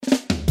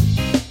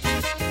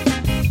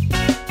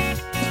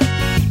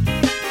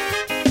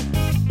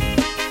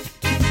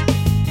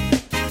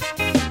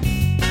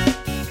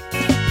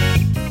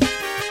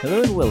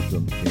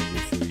welcome to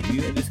MBS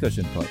Review and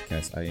Discussion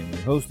Podcast. I am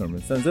your host,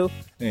 Norman Sanzo,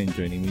 and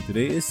joining me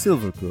today is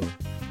Silver Crow.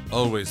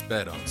 Always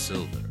bet on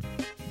silver.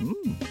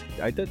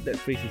 I thought that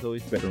phrase is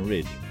always bet on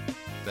red.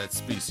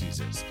 That's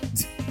speciesist.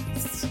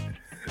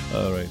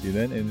 Alrighty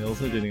then, and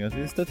also joining us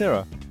is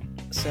Tatera.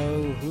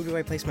 So, who do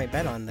I place my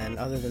bet on then,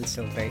 other than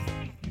Silver?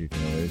 You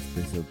can always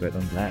place your bet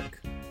on black.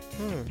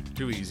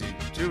 Too easy.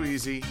 Too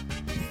easy.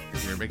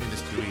 You're making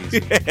this too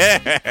easy.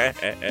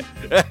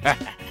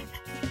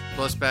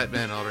 Plus,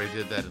 Batman already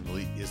did that in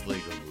his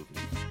Lego movie.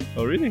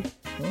 Oh, really?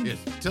 Oh. Yes.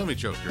 Tell me,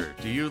 Joker,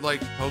 do you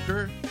like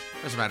poker?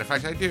 As a matter of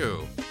fact, I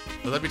do.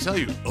 But let me tell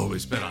you,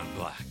 always bet on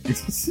black.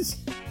 It's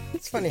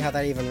funny how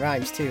that even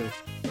rhymes, too.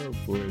 Oh,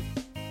 boy.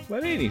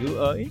 But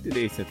anywho, in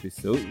today's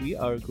episode, we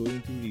are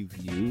going to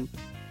review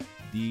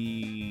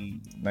the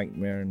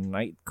Nightmare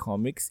Night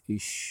Comics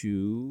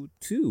issue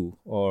 2,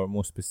 or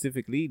more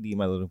specifically, the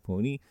My Little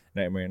Pony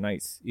Nightmare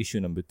Nights issue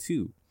number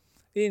 2.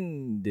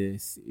 In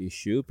this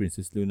issue,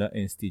 Princess Luna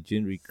and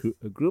Stygian recruit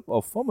a group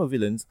of former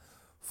villains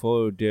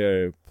for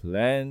their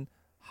planned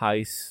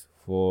heist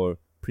for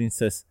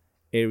Princess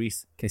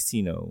Aries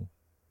Casino.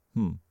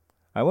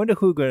 I wonder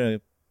who gonna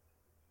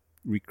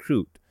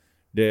recruit.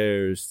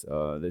 There's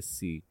let's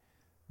see.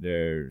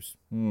 There's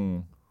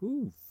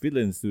who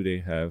villains do they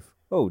have?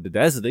 Oh, the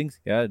Dazzlings.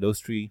 Yeah,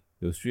 those three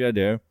are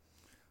there.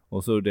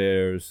 Also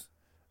there's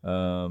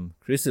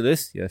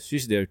Chrysalis. Yes,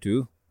 she's there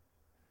too.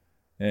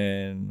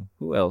 And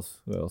who else?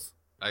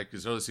 I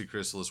could totally see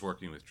Chrysalis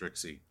working with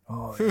Trixie.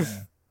 Oh, yeah.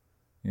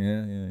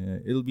 yeah.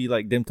 It'll be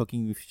like them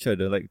talking with each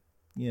other, like,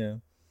 yeah.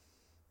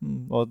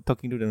 Or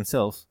talking to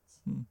themselves.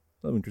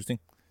 So interesting.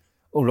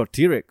 Oh, Lord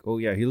T-Rex. Oh,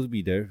 yeah, he'll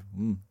be there.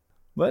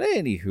 But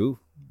anywho,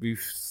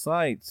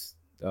 besides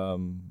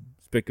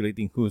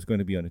speculating who's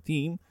going to be on the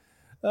team,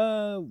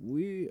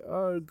 we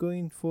are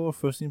going for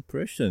first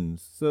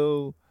impressions.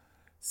 So,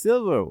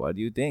 Silver, what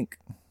do you think?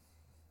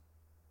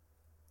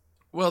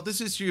 Well,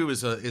 this issue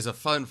is a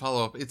fun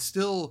follow-up. It's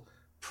still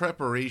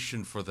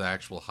preparation for the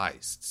actual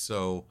heist.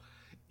 So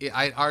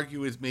I'd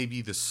argue it may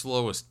be the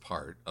slowest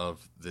part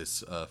of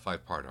this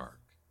 5-part arc.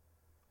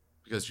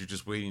 Because you're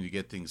just waiting to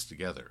get things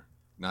together,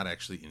 not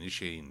actually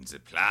initiating the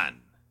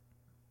plan.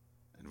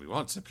 And we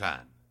want the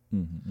plan.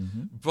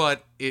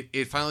 But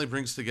it finally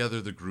brings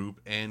together the group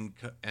and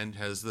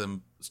has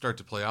them start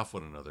to play off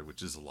one another,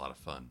 which is a lot of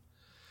fun.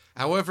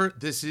 However,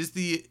 this is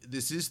the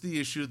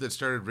issue that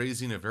started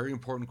raising a very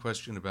important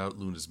question about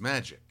Luna's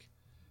magic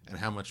and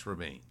how much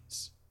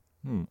remains.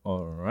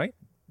 All right.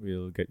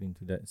 We'll get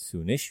into that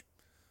soonish.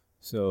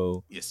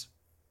 So, yes.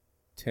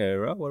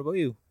 Tara, what about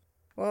you?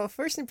 Well,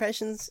 first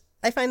impressions,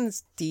 I find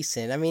this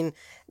decent. I mean,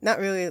 not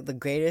really the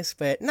greatest,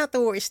 but not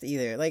the worst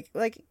either. Like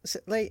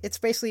it's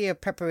basically a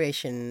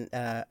preparation.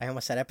 I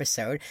almost said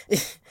episode.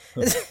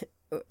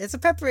 It's a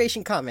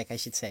preparation comic, I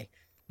should say.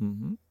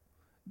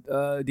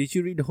 Did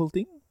you read the whole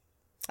thing?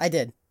 I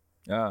did.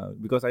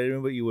 Because I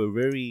remember you were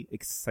very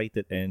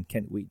excited and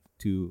can't wait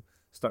to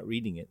start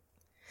reading it.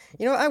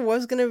 You know, I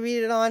was going to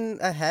read it on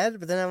ahead,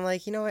 but then I'm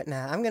like, you know what?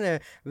 Nah, I'm going to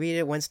read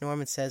it once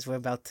Norman says we're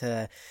about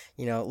to,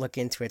 look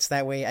into it. So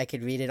that way I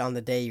could read it on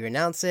the day you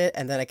announce it,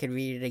 and then I could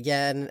read it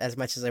again as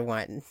much as I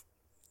want.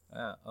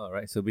 All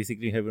right. So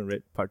basically you haven't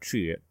read part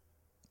 3 yet?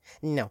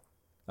 No.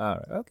 All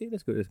right. Okay,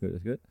 that's good.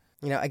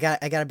 You know, I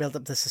got to build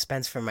up the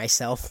suspense for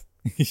myself.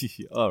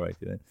 All right,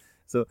 then.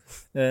 So,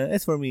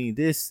 as for me,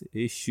 this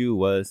issue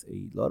was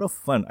a lot of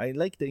fun. I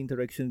like the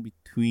interaction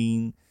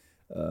between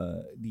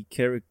the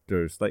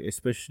characters, like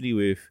especially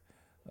with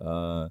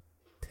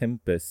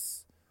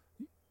Tempest.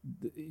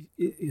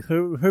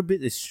 Her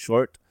bit is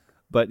short,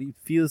 but it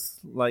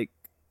feels like,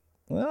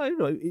 well, I don't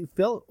know, it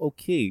felt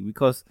okay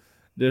because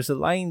there's a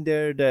line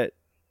there that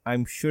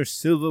I'm sure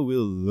Silver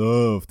will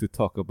love to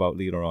talk about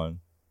later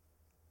on.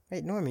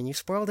 Wait, Norman, you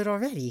spoiled it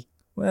already.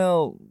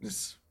 Well,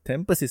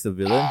 Tempest is a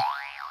villain.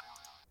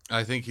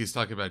 I think he's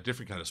talking about a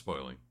different kind of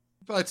spoiling.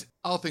 But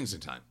all things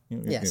in time.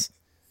 Yes.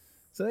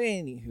 So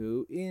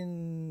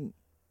anywho,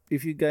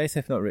 if you guys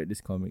have not read this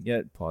comic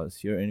yet, pause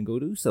here and go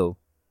do so.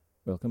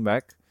 Welcome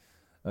back.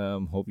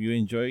 Hope you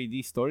enjoy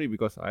the story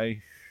because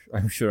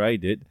I'm sure I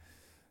did.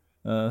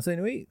 So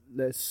anyway,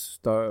 let's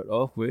start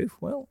off with,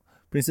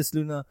 Princess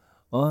Luna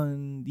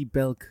on the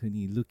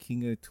balcony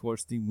looking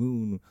towards the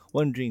moon,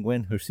 wondering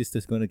when her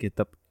sister's gonna get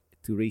up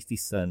to raise the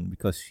sun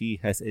because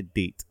she has a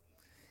date.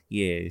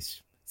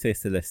 Yes,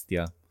 says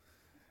Celestia.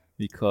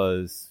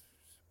 Because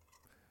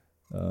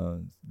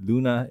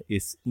Luna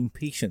is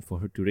impatient for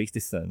her to raise the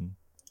sun.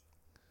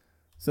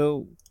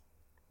 So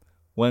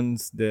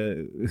once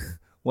the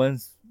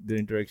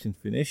interaction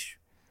finish,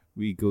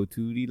 we go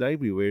to the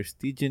library where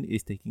Stygian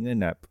is taking a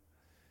nap.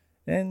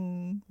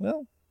 And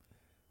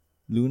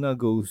Luna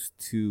goes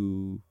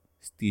to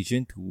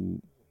Stygian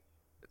to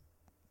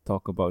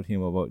talk about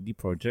the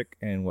project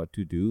and what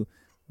to do,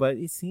 but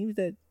it seems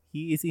that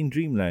he is in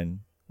dreamland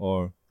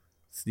or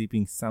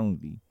sleeping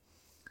soundly.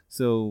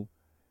 So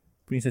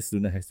Princess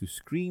Luna has to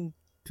scream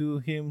to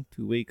him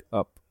to wake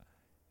up,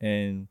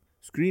 and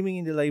screaming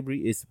in the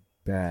library is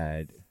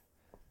bad.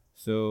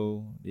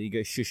 So they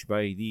get shushed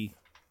by the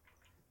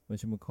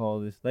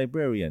whatchamacallit,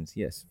 librarians.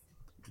 Yes,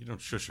 You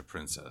don't shush a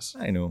princess.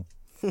 I know.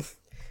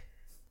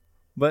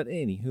 But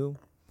anywho,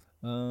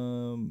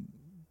 um,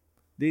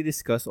 they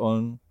discuss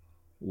on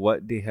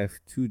what they have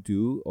to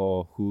do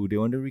or who they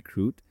want to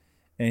recruit,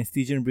 and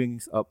Stygian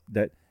brings up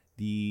that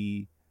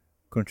the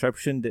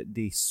contraption that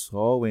they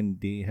saw when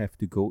they have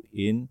to go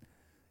in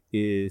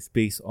is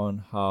based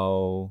on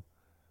how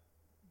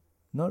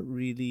not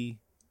really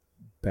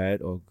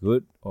bad or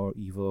good or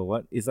evil or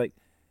what. It's like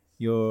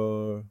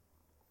your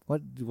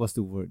what was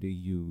the word they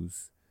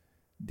use?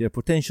 Their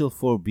potential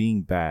for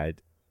being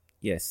bad.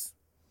 Yes.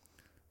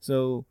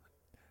 So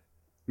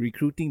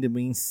recruiting the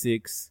main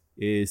six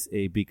is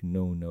a big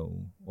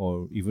no-no,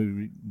 or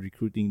even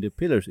recruiting the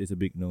pillars is a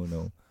big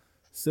no-no.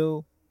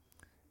 So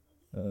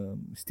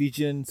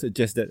Stygian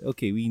suggests that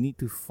okay, we need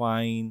to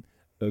find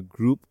a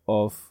group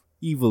of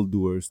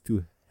evildoers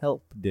to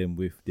help them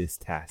with this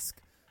task.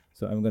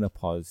 So I'm gonna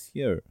pause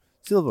here.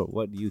 Silver,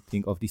 what do you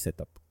think of the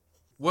setup?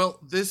 Well,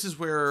 this is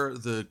where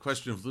the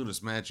question of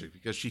Luna's magic,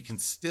 because she can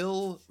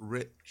still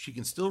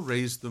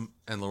raise them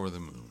and lower the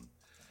moon.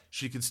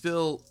 She can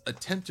still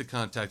attempt to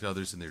contact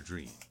others in their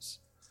dreams.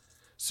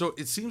 So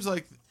it seems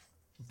like,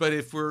 but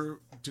if we're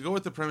to go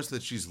with the premise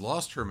that she's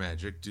lost her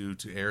magic due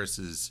to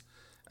Eris's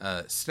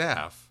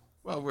staff,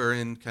 well, we're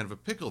in kind of a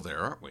pickle there,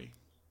 aren't we?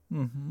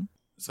 Mm-hmm.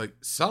 It's like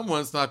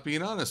someone's not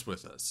being honest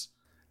with us.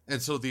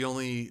 And so the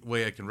only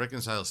way I can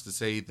reconcile is to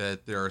say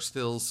that there are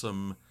still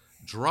some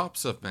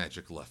drops of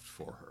magic left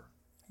for her.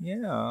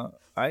 Yeah,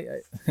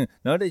 I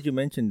now that you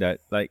mentioned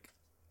that, like,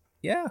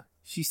 yeah,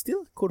 she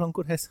still quote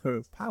unquote has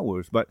her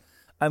powers, but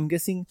I'm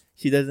guessing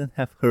she doesn't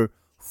have her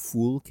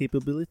full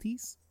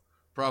capabilities.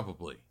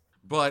 Probably.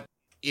 But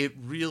it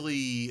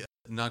really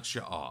knocks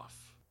you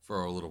off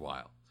for a little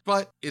while.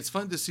 But it's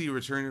fun to see a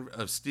return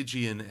of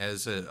Stygian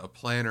as a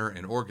planner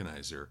and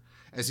organizer,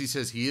 as he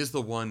says he is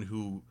the one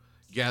who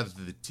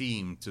gathered the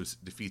team to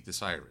defeat the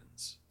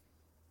sirens.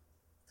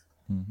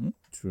 Mm-hmm.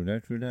 True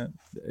that, true that.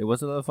 It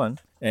was a lot of fun.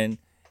 And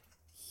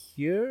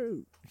here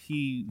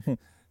he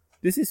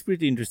this is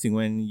pretty interesting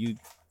when you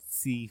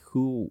see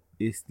who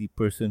is the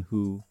person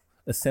who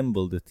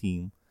assembled the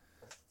team.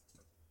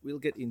 We'll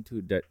get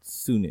into that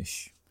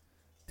soonish.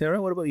 Tara,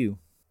 what about you?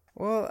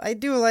 Well, I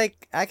do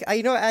like,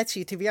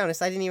 actually, to be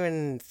honest, I didn't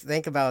even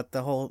think about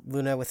the whole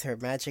Luna with her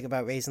magic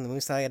about raising the moon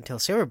stallion until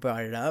Silver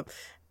brought it up.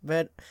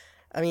 But,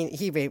 I mean,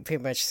 he pretty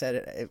much said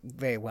it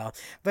very well.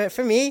 But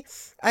for me,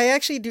 I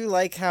actually do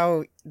like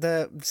how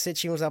the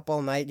Stygian was up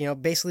all night,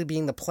 basically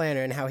being the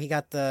planner, and how he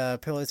got the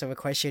Pillars of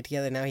Equestria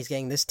together, now he's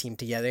getting this team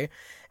together.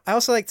 I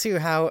also like, too,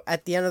 how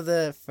at the end of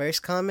the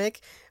first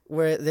comic,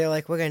 where they're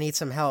like, we're going to need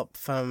some help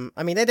from...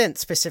 I mean, they didn't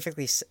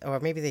specifically... Or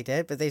maybe they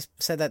did, but they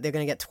said that they're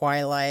going to get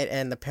Twilight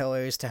and the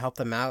Pillars to help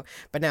them out.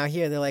 But now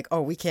here, they're like,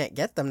 oh, we can't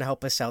get them to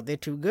help us out. They're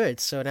too good.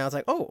 So now it's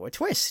like, oh, a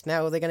twist.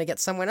 Now they're going to get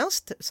someone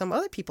else, some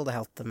other people to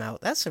help them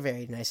out. That's a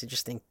very nice,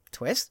 interesting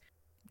twist.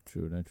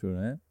 True that, true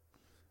that.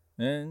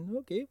 And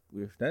okay,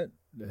 with that,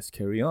 let's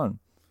carry on.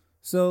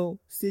 So,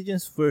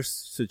 Stygian's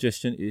first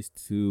suggestion is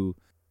to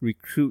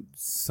recruit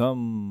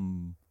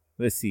someone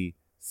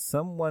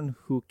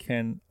who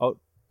can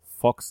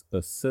outfox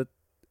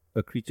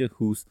a creature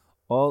who's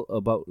all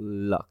about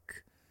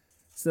luck.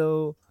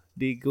 So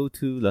they go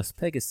to Las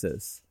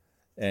Pegasus,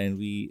 and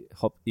we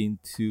hop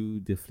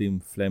into the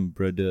Flim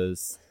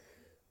Brothers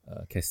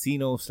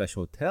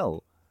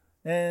casino/hotel.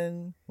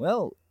 And,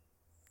 well,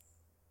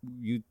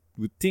 you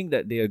would think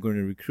that they are going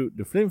to recruit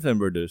the Flim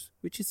Brothers,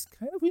 which is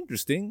kind of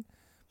interesting.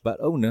 But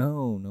oh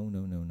no.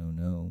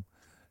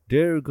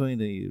 They're going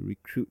to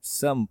recruit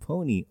some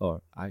pony,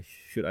 or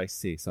should I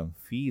say some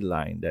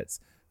feline that's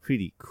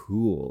pretty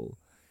cool.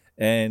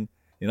 And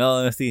in all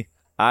honesty,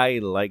 I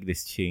like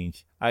this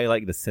change. I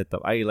like the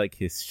setup. I like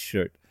his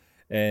shirt.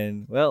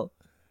 And, well,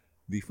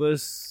 the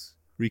first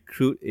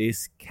recruit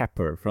is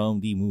Capper from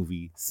the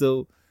movie.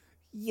 So,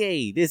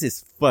 yay, this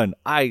is fun.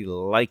 I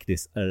like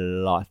this a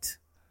lot.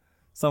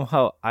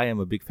 Somehow, I am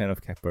a big fan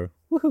of Capper.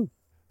 Woohoo!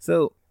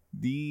 So,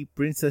 the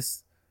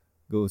princess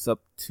goes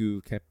up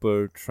to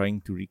Capper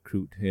trying to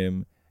recruit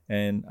him.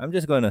 And I'm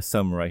just going to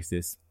summarize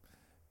this.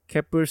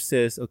 Capper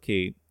says,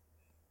 okay,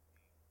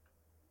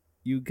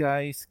 you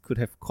guys could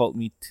have called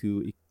me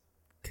to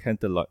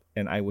Canterlot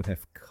and I would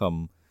have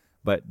come.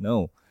 But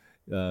no,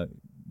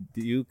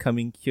 you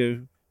coming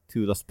here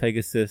to Las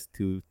Pegasus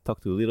to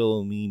talk to little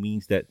old me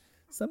means that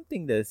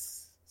something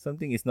is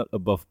not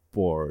above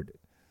board.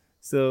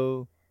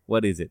 So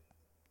what is it?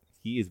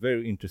 He is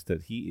very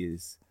interested. He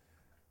is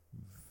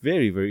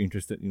very, very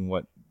interested in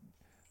what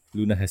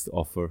Luna has to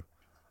offer.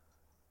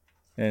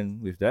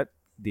 And with that,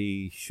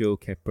 they show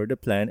Kepper the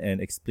plan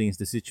and explains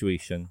the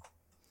situation.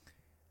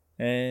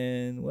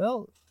 And,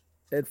 well,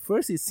 at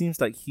first it seems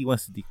like he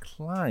wants to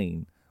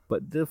decline,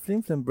 but the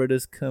Flim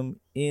brothers come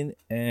in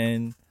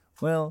and,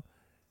 well,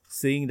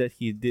 saying that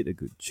he did a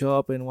good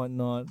job and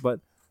whatnot,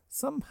 but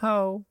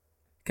somehow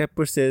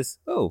Kepper says,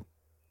 oh,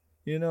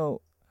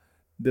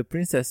 the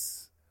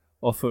princess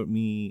offered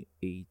me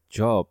a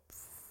job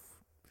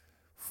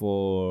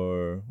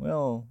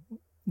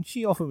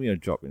she offered me a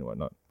job and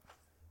whatnot.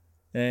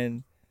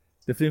 And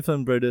the Flim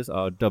Flam brothers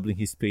are doubling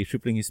his pay,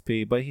 tripling his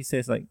pay, but he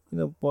says like,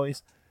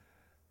 boys,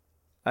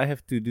 I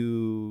have to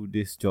do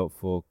this job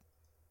for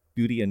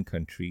duty and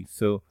country,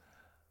 so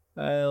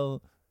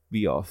I'll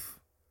be off.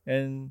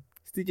 And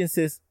Stygian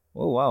says,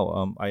 "Oh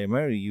wow, I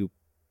admire you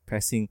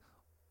passing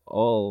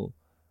up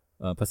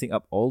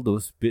all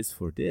those bits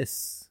for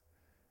this."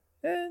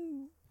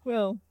 And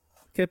well,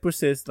 Kepler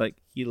says like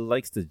he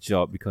likes the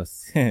job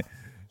because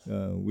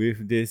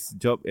with this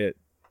job at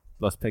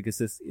Las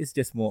Pegasus, it's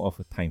just more of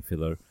a time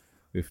filler.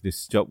 With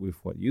this job, with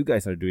what you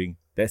guys are doing,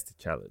 that's the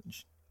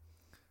challenge.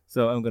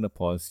 So I'm gonna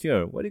pause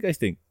here. What do you guys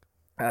think,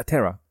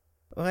 Tara?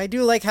 Well, I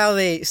do like how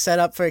they set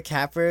up for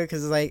Capra,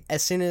 because like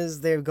as soon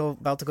as they're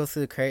about to go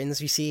through the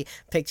curtains, we see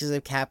pictures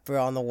of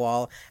Capra on the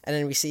wall, and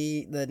then we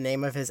see the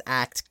name of his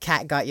act,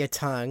 "Cat Got Your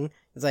Tongue."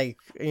 It's like,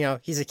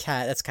 he's a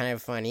cat. That's kind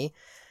of funny.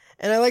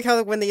 And I like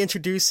how when they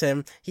introduce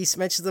him, he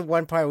mentions the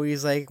one part where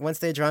he's like, once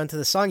they're drawn to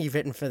the song you've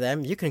written for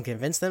them, you can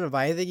convince them to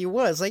buy anything you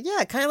want. It's like,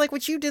 yeah, kind of like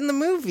what you did in the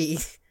movie.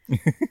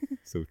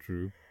 So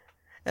true.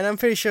 And I'm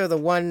pretty sure the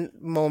one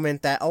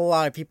moment that a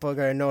lot of people are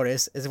going to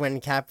notice is when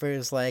Capper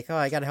is like, oh,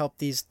 I got to help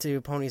these two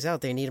ponies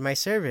out. They need my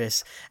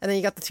service. And then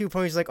you got the two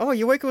ponies like, oh,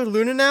 you're working with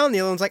Luna now? And the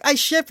other one's like, I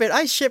ship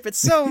it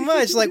so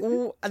much. Like,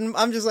 and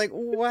I'm just like,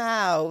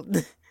 wow.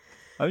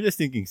 I'm just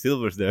thinking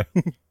Silver's there.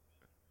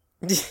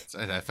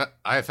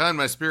 I found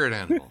my spirit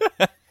animal.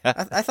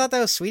 I thought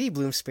that was Sweetie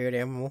Bloom's spirit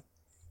animal.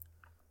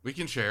 We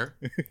can share.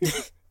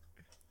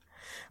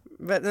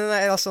 But then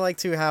I also like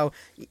too how,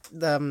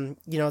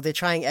 they're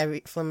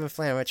trying Flim and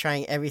Flam are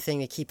trying everything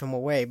to keep him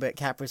away, but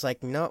Capper's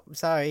like, nope,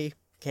 sorry,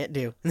 can't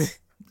do.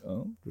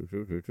 Oh,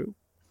 true.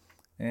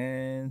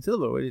 And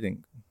Silver, what do you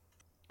think?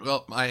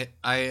 Well, I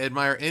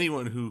admire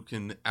anyone who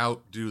can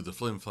outdo the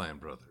Flim Flam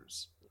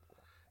brothers.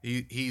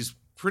 He's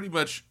pretty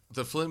much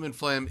the Flim and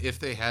Flam if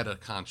they had a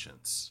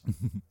conscience.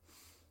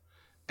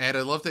 And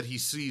I love that he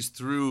sees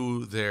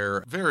through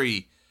their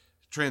very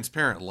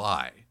transparent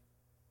lie.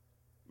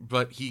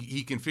 But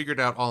he can figure it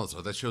out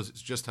also. That shows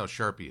just how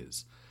sharp he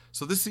is.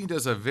 So this scene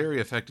does a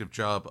very effective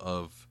job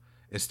of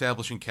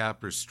establishing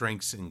Capper's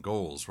strengths and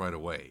goals right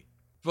away.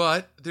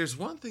 But there's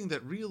one thing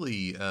that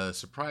really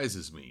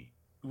surprises me.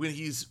 When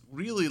he's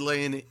really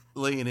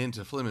laying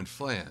into Flim and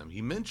Flam,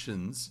 he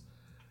mentions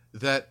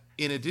that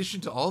in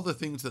addition to all the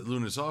things that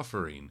Luna's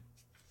offering,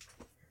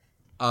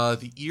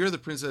 the ear of the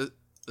princess...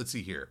 Let's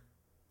see here.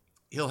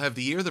 He'll have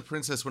the ear of the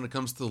princess when it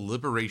comes to the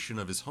liberation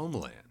of his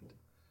homeland.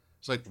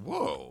 It's like,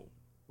 whoa.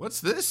 What's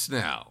this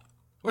now?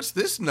 What's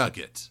this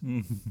nugget?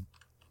 I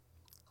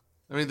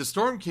mean, the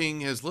Storm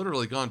King has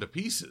literally gone to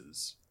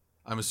pieces.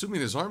 I'm assuming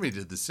his army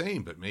did the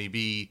same, but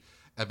maybe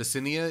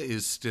Abyssinia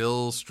is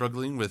still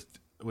struggling with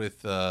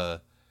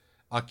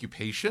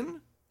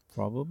occupation?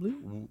 Probably.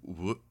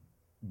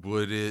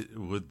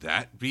 Would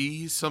that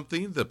be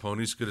something the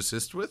ponies could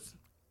assist with?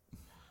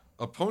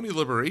 A pony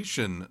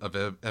liberation of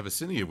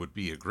Abyssinia would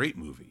be a great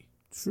movie.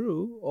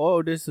 True.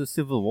 Or there's a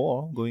civil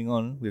war going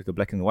on with the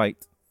black and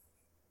white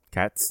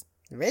cats.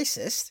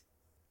 Racist?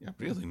 Yeah,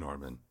 really,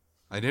 Norman.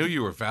 I know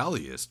you were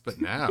Valiest, but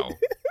now...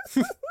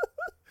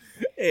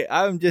 Hey,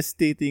 I'm just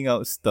stating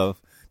out stuff.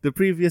 The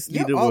previous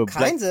leader You have all were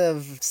kinds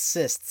of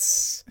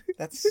cysts.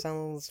 That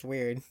sounds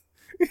weird.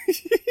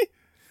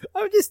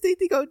 I'm just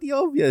stating out the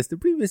obvious. The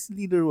previous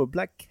leader were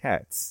black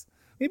cats.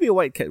 Maybe a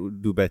white cat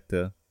would do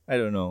better. I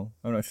don't know.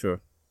 I'm not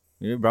sure.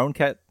 Maybe a brown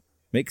cat?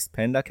 Mixed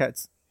panda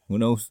cats? Who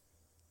knows?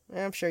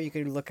 I'm sure you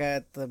could look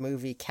at the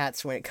movie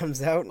Cats when it comes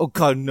out. Oh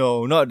god,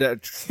 no. Not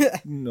that.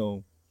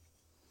 No.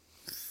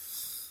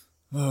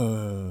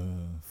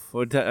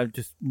 For that, I'm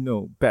just...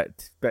 No. Bad,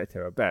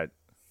 Tara. Bad.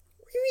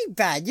 What do you mean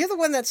bad? You're the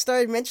one that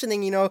started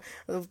mentioning,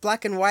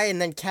 black and white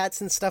and then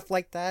cats and stuff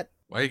like that.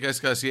 Why you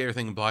guys gotta see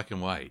everything in black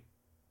and white?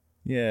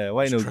 Yeah,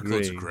 why no gray?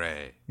 Truckloads of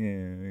gray.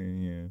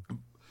 Yeah.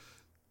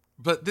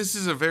 But this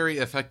is a very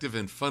effective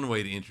and fun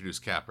way to introduce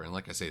Capper. And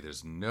like I say,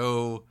 there's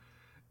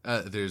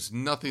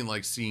nothing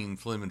like seeing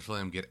Flim and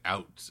Flam get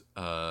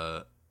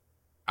snookered.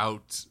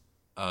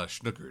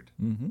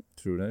 Mm-hmm.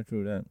 True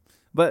that.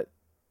 But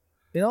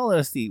in all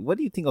honesty, what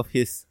do you think of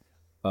his,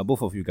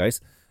 both of you guys,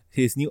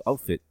 his new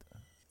outfit?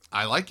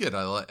 I like it.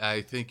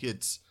 I think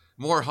it's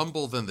more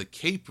humble than the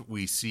cape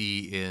we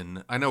see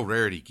in... I know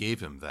Rarity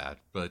gave him that,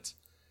 but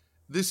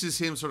this is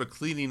him sort of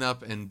cleaning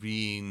up and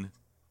being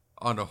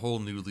on a whole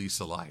new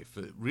lease of life.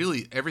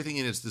 Really, everything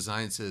in his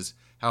design says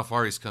how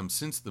far he's come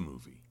since the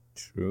movie.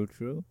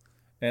 True.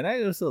 And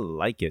I also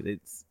like it.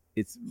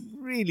 It's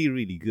really,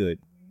 really good.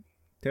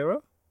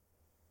 Tara?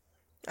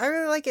 I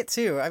really like it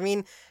too. I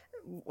mean,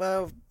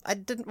 well,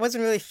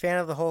 wasn't really a fan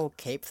of the whole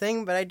cape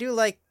thing, but I do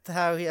like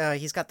how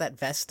he's got that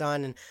vest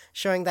on and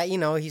showing that,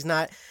 he's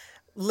not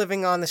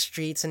living on the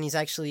streets and he's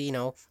actually,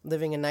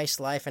 living a nice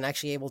life and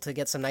actually able to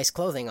get some nice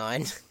clothing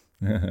on.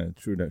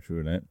 True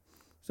that.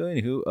 So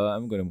anywho,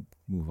 I'm going to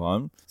move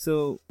on.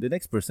 So the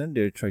next person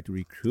they're trying to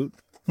recruit,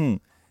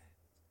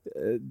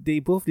 they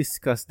both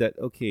discussed that,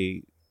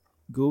 okay,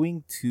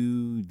 going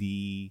to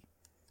the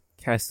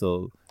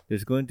castle,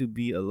 there's going to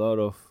be a lot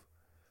of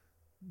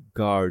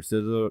guards,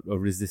 there's a lot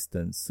of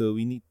resistance. So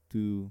we need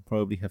to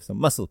probably have some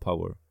muscle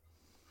power.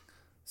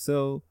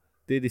 So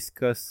they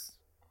discuss,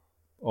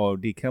 or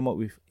they come up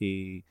with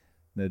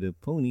another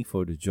pony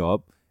for the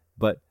job,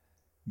 but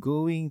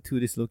going to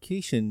this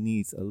location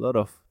needs a lot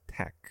of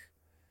tech.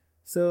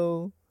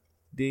 So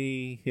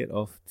they head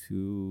off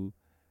to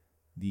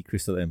the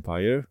Crystal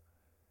Empire,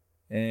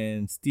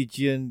 and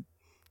Stygian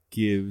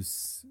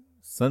gives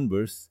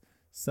Sunburst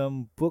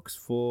some books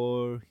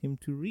for him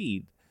to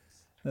read.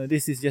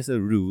 This is just a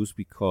ruse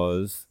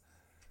because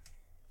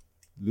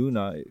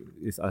Luna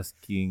is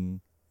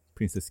asking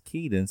Princess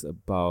Cadence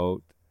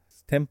about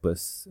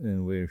Tempest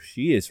and where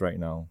she is right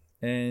now.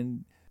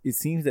 And it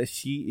seems that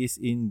she is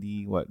in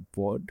the,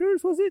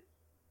 borders, was it?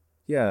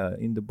 Yeah,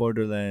 in the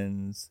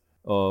borderlands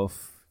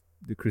of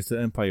the Crystal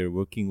Empire,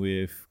 working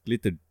with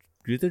Glitter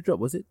Drop,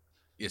 was it?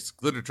 Yes,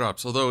 Glitter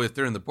Drops. Although if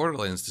they're in the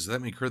Borderlands, does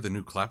that make her the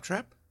new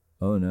Claptrap?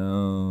 Oh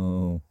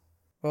no.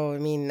 Well, I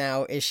mean,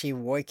 now, is she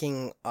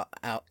working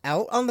out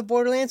on the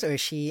Borderlands, or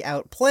is she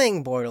out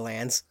playing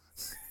Borderlands?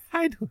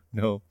 I don't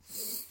know.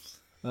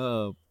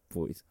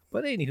 Boys.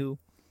 But anywho,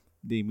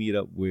 they meet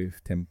up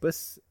with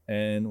Tempest,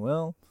 and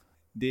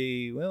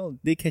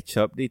they catch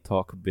up, they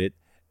talk a bit,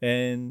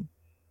 and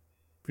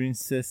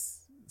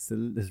Princess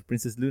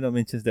Luna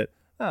mentions that,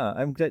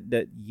 I'm glad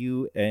that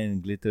you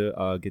and Glitter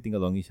are getting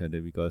along each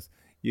other because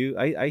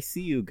I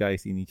see you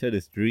guys in each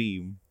other's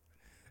dream.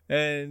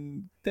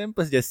 And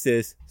Tempest just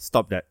says,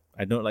 "Stop that.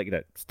 I don't like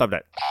that. Stop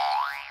that."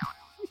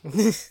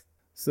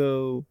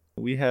 So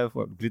we have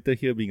Glitter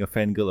here being a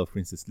fangirl of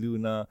Princess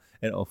Luna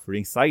and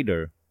offering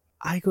cider.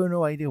 I got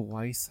no idea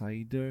why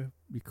cider,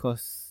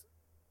 because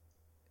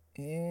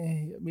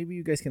maybe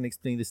you guys can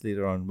explain this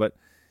later on. But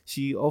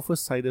she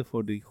offers cider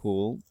for the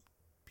whole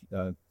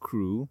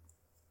crew,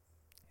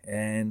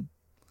 and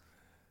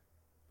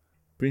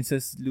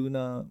Princess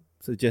Luna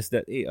suggests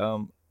that, hey,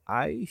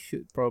 I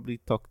should probably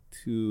talk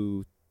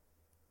to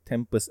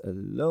Tempest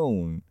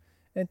alone.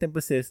 And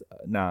Tempest says,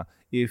 nah,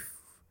 if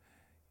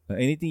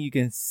anything you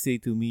can say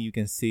to me, you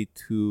can say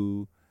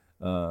to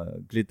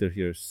Glitter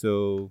here.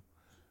 So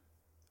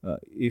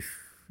if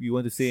you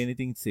want to say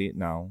anything, say it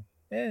now.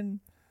 And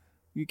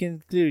you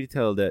can clearly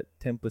tell that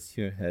Tempest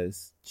here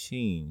has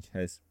changed,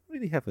 has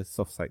really have a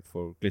soft side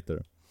for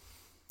Glitter.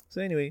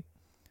 So anyway,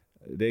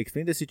 they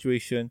explain the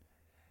situation,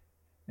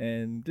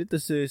 and Glitter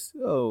says,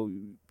 "Oh,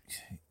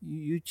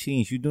 you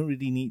changed. You don't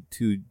really need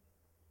to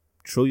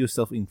throw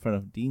yourself in front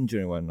of danger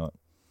and whatnot."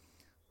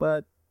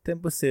 But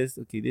Tempest says,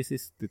 "Okay, this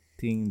is the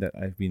thing that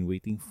I've been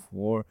waiting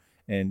for,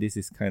 and this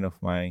is kind of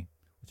my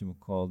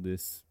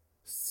this.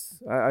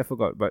 I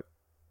forgot, but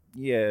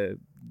yeah,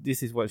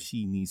 this is what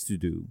she needs to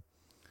do."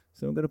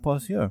 So I'm gonna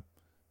pause here.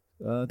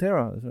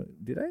 Terra,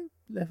 did I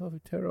left off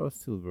with Terra or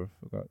Silver?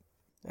 Forgot.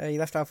 You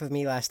left off with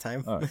me last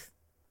time. All right.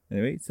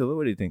 Anyway, Silver,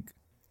 what do you think?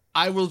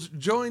 I will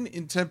join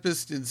in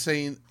Tempest in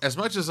saying, as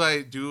much as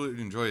I do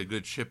enjoy a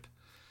good ship,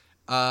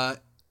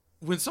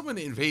 when someone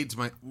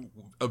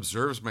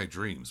observes my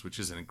dreams, which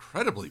is an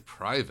incredibly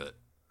private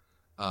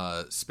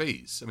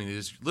space, I mean, it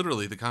is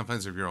literally the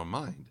confines of your own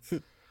mind.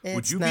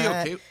 Would you be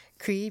okay?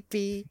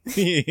 Creepy.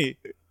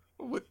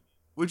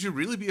 Would you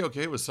really be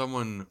okay with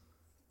someone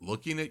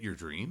looking at your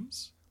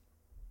dreams?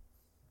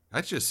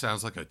 That just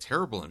sounds like a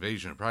terrible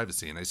invasion of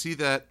privacy, and I see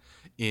that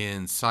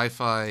in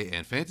sci-fi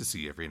and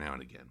fantasy every now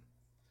and again.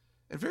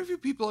 And very few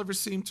people ever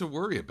seem to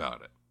worry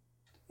about it.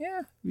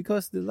 Yeah,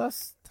 because the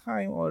last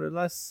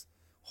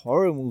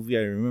horror movie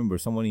I remember,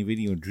 someone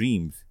invading your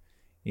dreams,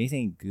 it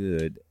ain't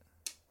good.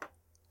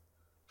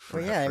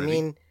 Well, yeah, I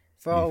mean,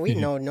 for all we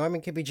know, Norman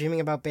could be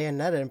dreaming about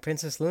Bayonetta, and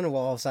Princess Luna will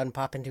all of a sudden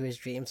pop into his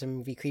dreams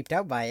and be creeped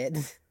out by it.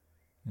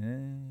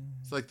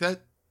 It's like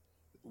that.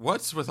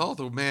 What's with all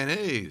the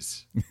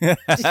mayonnaise?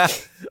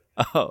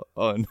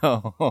 oh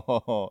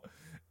no.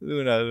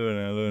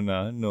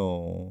 Luna,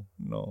 no.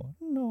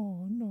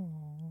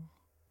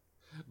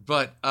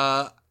 But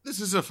this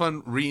is a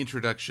fun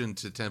reintroduction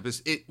to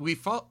Tempest.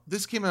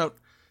 This came out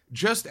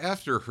just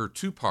after her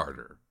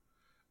two-parter,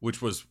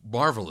 which was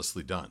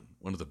marvelously done,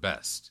 one of the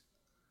best.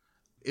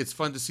 It's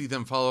fun to see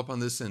them follow up on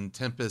this, and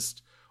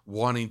Tempest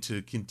wanting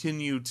to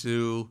continue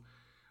to,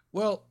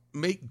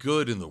 make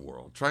good in the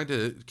world, trying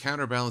to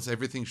counterbalance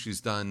everything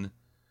she's done.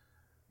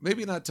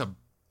 Maybe not to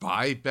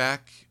buy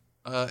back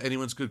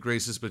anyone's good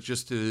graces, but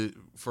just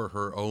for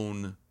her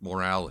own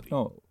morality.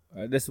 Oh,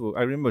 I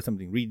remember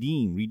something.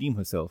 Redeem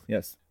herself.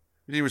 Yes,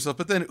 redeem herself.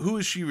 But then, who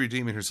is she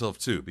redeeming herself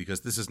to?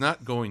 Because this is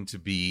not going to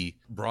be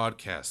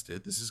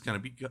broadcasted. This is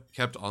going to be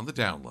kept on the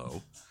down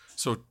low.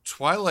 So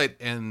Twilight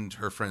and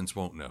her friends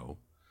won't know.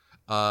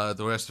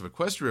 The rest of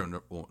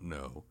Equestria won't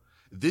know.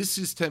 This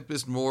is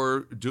Tempest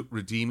more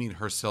redeeming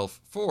herself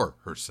for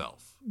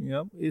herself.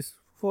 Yep, it's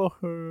for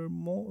her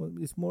more.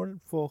 It's more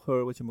for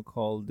her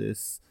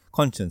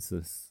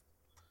consciences.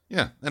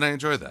 Yeah, and I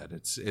enjoy that.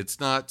 It's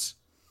not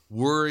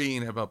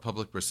worrying about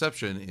public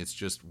perception. It's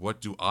just, what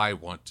do I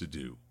want to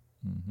do?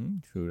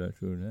 Mm-hmm. True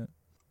that.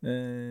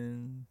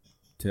 And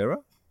Terra?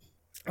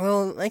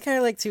 Well, I kind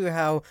of like too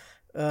how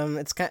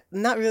it's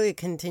not really a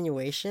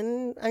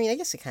continuation. I mean, I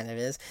guess it kind of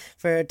is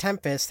for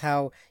Tempest.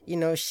 How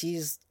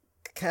she's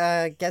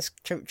trying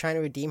to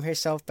redeem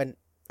herself, but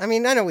I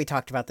mean, I know we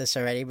talked about this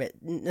already, but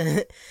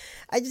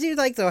I do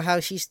like, though, how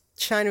she's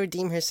trying to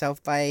redeem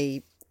herself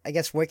by, I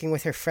guess, working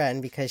with her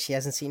friend because she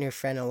hasn't seen her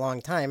friend in a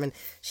long time. And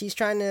she's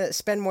trying to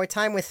spend more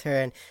time with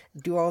her and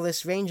do all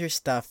this ranger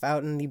stuff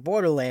out in the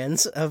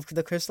borderlands of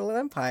the Crystal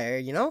Empire,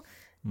 you know?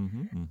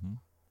 Mm-hmm, mm-hmm.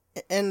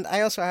 And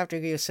I also have to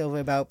agree with Silva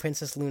about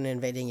Princess Luna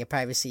invading your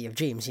privacy of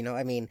dreams, you know?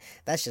 I mean,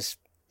 that's just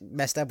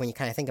messed up when you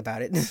kind of think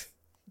about it.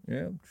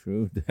 Yeah,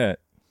 true that.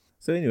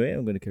 So anyway,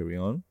 I'm going to carry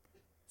on.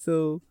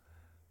 So,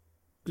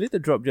 Glitter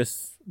Drop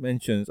just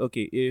mentions,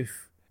 okay,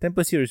 if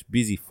Tempest here is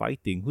busy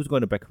fighting, who's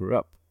going to back her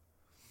up?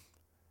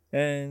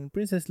 And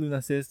Princess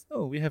Luna says,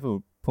 oh, we have a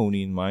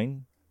pony in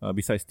mind.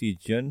 Besides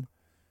Stygian,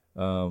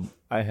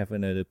 I have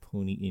another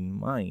pony in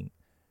mind.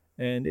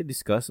 And they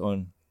discuss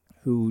on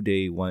who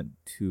they want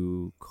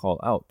to call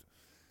out.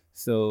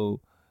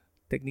 So,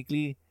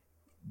 technically,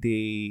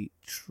 they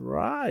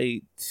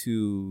try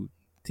to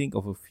think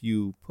of a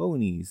few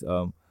ponies.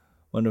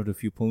 One of the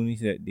few ponies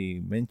that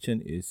they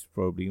mentioned is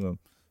probably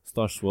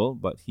Starswell,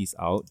 but he's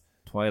out.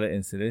 Twilight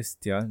and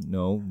Celestia,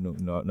 no,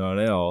 not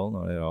at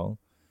all.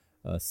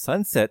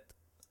 Sunset,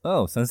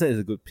 Sunset is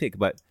a good pick,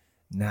 but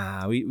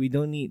nah, we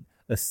don't need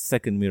a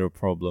second mirror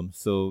problem.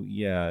 So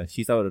yeah,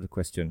 she's out of the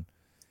question.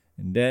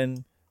 And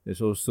then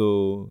there's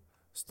also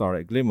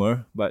Starlight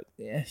Glimmer, but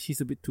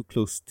she's a bit too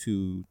close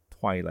to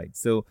Twilight.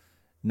 So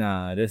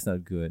nah, that's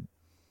not good.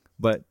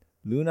 But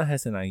Luna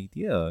has an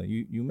idea.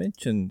 You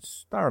mentioned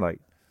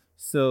Starlight.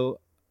 So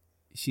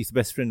she's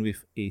best friend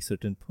with a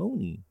certain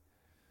pony.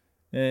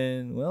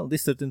 And well,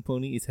 this certain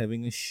pony is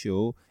having a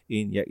show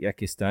in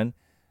Yakistan,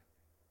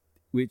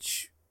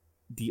 which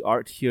the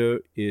art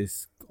here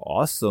is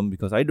awesome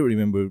because I don't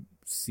remember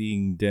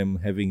seeing them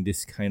having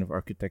this kind of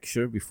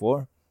architecture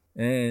before.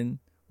 And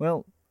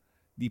well,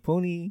 the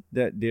pony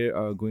that they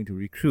are going to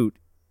recruit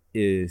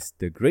is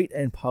the great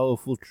and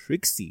powerful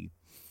Trixie.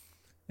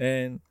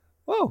 And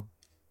wow,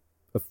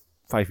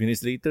 5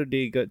 minutes later,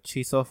 they got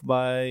chased off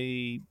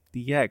by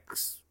the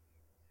yaks.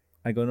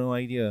 I got no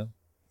idea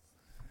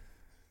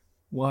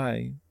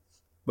why.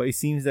 But it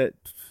seems that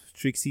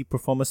Trixie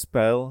performed a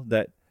spell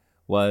that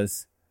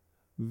was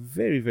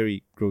very,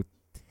 very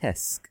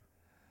grotesque.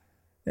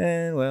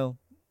 And well,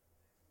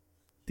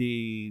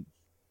 they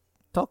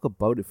talk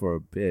about it for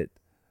a bit.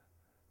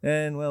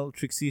 And well,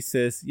 Trixie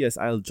says, yes,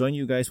 I'll join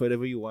you guys,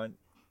 whatever you want.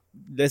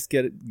 Let's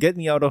get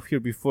me out of here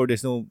before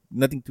there's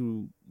nothing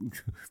to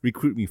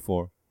recruit me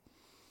for.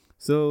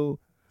 So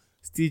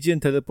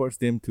Stygian teleports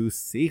them to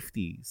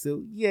safety.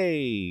 So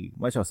yay,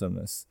 much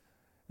awesomeness.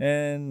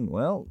 And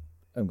well,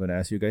 I'm gonna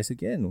ask you guys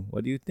again.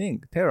 What do you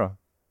think, Tara?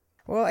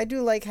 Well, I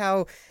do like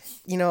how,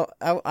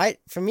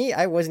 for me,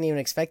 I wasn't even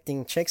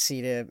expecting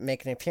Trixie to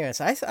make an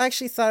appearance. I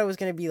actually thought it was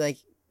going to be like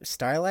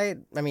Starlight.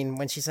 I mean,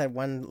 when she said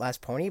one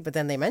last pony, but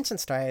then they mentioned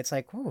Starlight. It's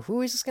like, oh,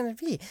 who is this going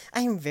to be?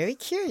 I am very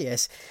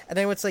curious. And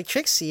then it's like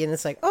Trixie, and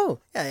it's like, oh,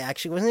 yeah, I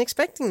actually wasn't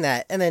expecting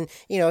that. And then,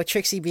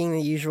 Trixie being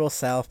the usual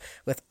self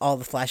with all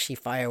the flashy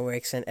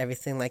fireworks and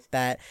everything like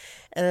that.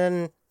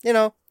 And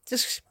then,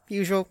 just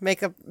usual,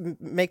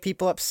 make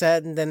people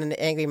upset, and then an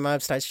angry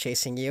mob starts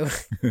chasing you.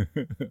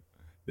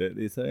 That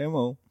is a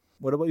MO.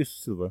 What about you,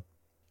 Silver?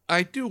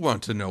 I do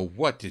want to know,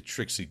 what did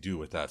Trixie do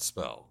with that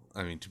spell?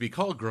 I mean, to be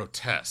called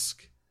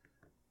grotesque,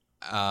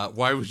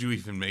 why would you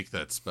even make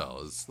that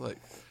spell?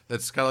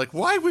 That's kind of like,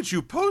 why would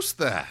you post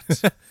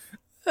that?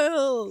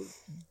 Well,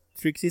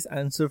 Trixie's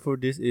answer for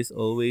this is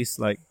always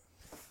like,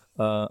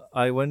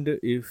 I wonder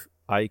if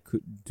I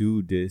could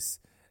do this.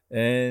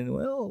 And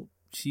well,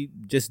 she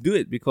just do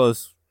it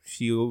because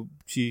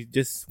she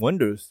just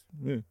wonders.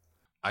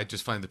 I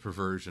just find the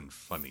perversion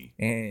funny.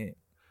 Eh.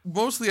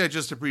 Mostly I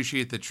just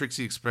appreciate that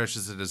Trixie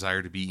expresses a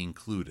desire to be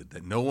included,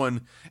 that no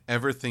one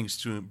ever thinks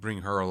to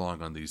bring her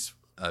along on these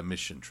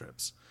mission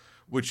trips,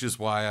 which is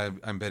why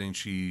I'm betting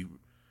she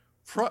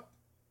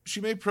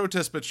may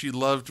protest, but she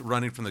loved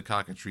running from the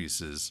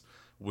cockatrices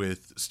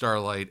with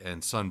Starlight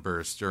and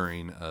Sunburst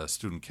during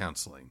student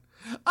counseling.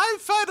 I'm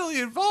finally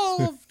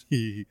involved!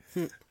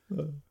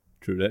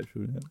 True that.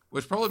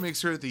 Which probably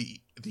makes her the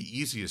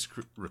easiest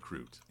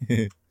recruit.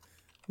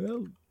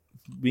 Well,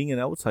 being an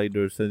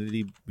outsider,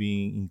 suddenly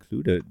being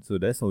included, so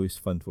that's always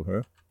fun for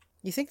her.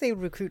 You think they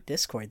would recruit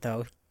Discord,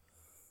 though?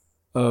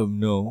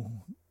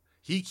 No.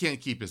 He can't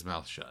keep his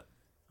mouth shut.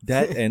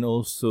 That and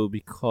also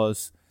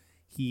because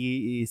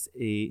he is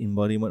a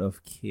embodiment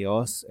of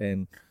chaos,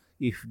 and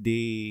if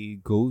they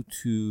go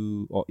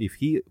to, or if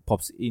he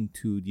pops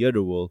into the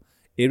other world,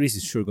 Ares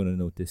is sure gonna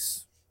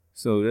notice.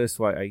 So that's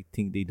why I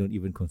think they don't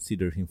even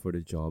consider him for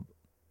the job.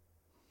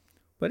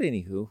 But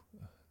anywho,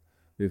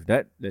 with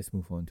that, let's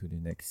move on to the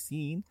next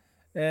scene.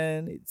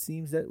 And it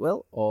seems that,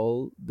 well,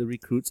 all the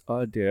recruits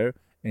are there,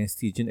 and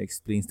Stygian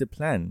explains the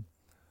plan.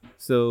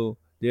 So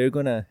they're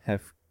gonna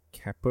have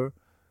Capper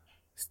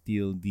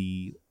steal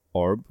the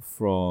orb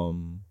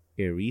from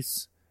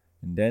Ares,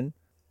 and then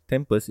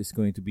Tempest is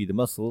going to be the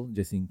muscle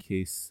just in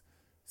case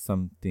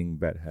something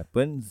bad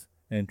happens,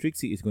 and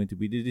Trixie is going to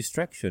be the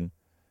distraction.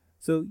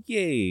 So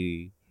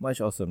yay,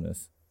 much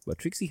awesomeness. But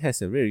Trixie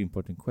has a very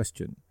important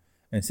question,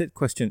 and said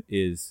question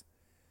is,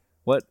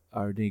 What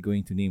are they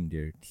going to name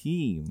their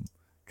team?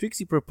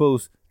 Trixie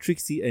proposed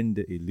Trixie and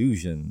the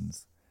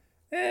Illusions.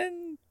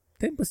 And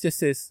Tempest just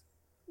says,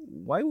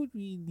 why would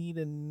we need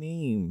a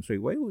name? Sorry,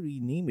 why would we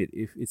name it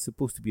if it's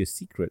supposed to be a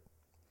secret?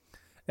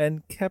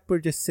 And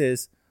Kepper just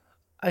says,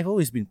 I've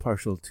always been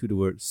partial to the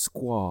word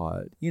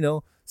squad.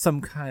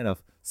 Some kind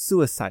of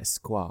suicide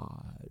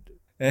squad.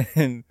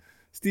 And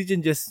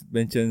Stygian just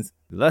mentions,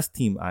 the last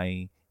team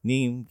I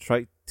named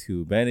tried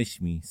to banish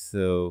me.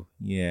 So,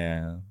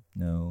 yeah,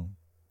 no.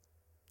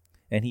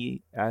 And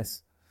he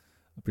asks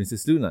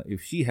Princess Luna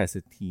if she has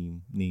a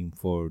team name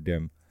for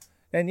them.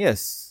 And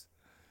yes,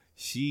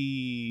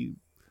 she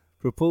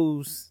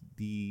proposed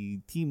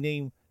the team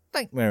name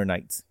Nightmare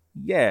Knights.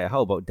 Yeah,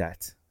 how about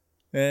that?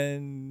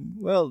 And,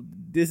 well,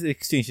 this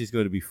exchange is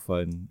going to be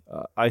fun.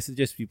 I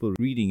suggest people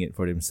reading it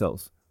for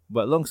themselves.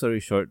 But long story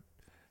short,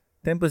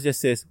 Tempest just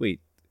says,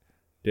 wait,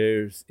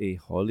 there's a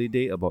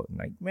holiday about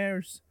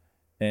nightmares?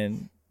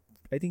 And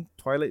I think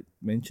Twilight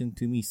mentioned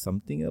to me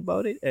something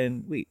about it.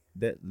 And wait,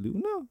 that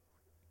Luna?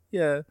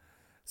 Yeah.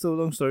 So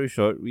long story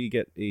short, we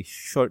get a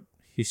short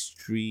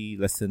history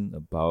lesson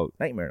about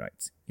Nightmare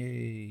Nights.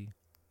 Yay.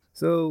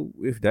 So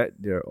with that,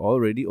 they're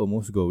already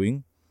almost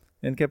going.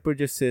 And Kepper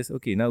just says,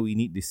 okay, now we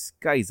need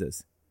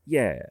disguises.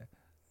 Yeah.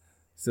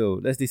 So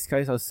let's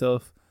disguise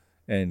ourselves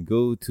and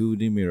go to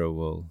the mirror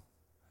world.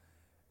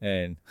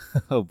 And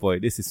oh boy,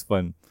 this is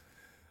fun.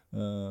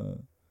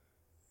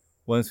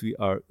 Once we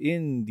are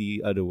in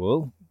the other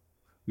world,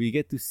 we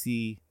get to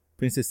see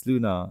Princess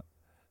Luna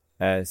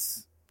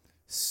as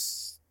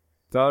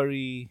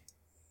Starry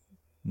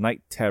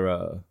Night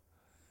Terror.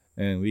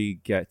 And we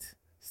get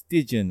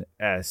Stygian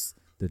as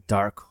the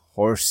Dark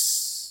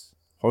Horse.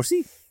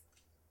 Horsey?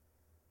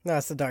 No,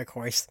 it's the Dark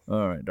Horse.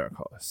 Alright, Dark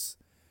Horse.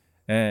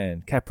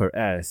 And Kepper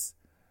as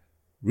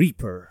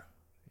Reaper.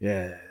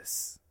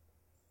 Yes.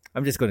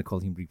 I'm just going to call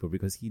him Reaper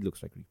because he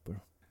looks like Reaper.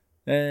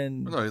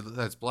 And no,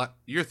 that's Black.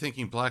 You're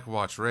thinking Black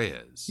Watch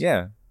Reyes.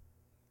 Yeah.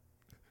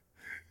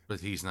 But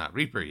he's not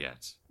Reaper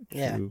yet.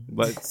 Yeah. True,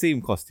 but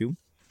same costume.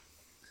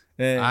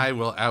 And I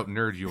will out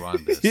nerd you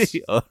on this.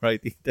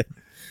 Alrighty then.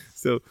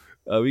 So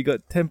we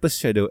got Tempest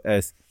Shadow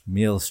as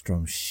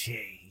Maelstrom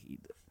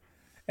Shade.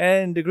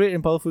 And the great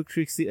and powerful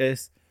Trixie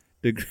as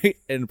the great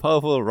and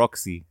powerful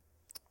Roxy.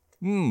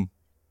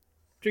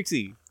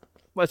 Trixie.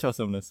 Much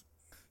awesomeness.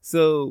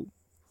 So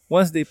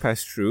once they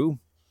pass through,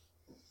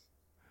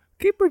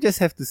 Kipper just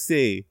have to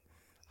say,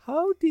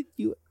 how did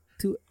you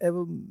two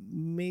ever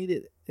made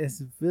it as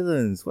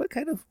villains? What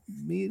kind of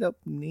made up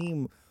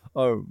name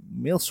are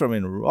Maelstrom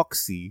and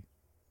Roxy?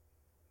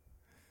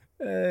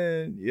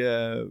 And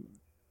yeah,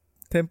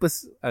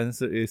 Tempest's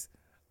answer is,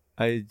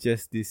 I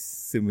just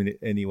disseminate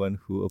anyone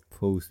who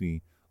opposed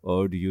me.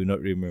 Or do you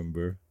not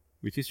remember?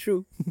 Which is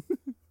true.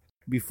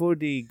 Before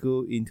they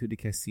go into the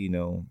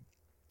casino,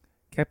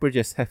 Kepper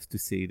just has to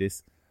say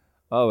this.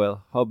 Oh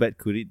well, how bad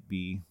could it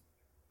be?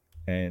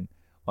 And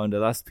on the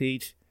last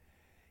page,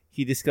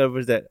 he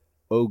discovers that,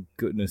 oh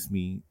goodness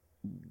me,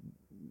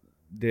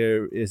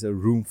 there is a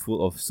room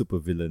full of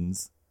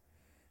supervillains.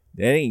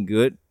 That ain't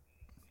good.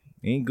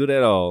 Ain't good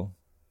at all.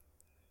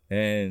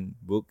 And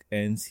book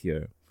ends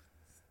here.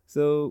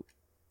 So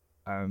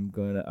I'm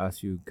gonna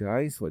ask you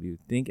guys what you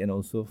think and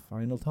also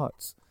final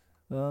thoughts.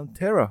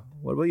 Tara,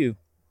 what about you?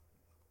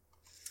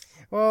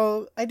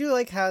 Well, I do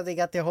like how they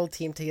got their whole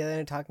team together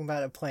and talking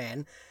about a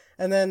plan.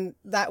 And then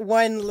that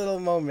one little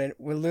moment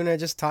where Luna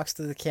just talks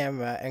to the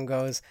camera and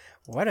goes,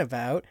 what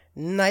about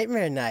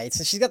Nightmare Nights?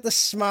 And she's got the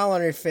smile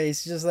on her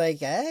face, just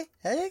like, eh?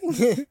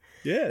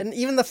 Yeah. And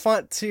even the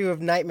font, too,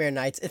 of Nightmare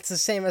Nights, it's the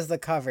same as the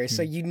cover,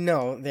 so you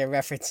know they're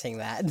referencing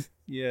that.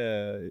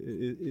 Yeah,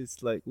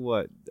 it's like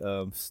what?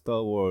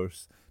 Star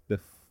Wars,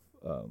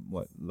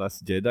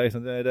 Last Jedi,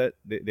 something like that?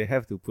 They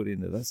have to put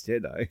in the Last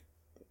Jedi.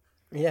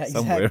 Yeah,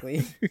 somewhere.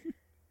 exactly.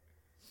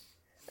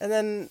 And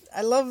then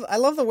I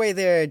love the way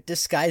their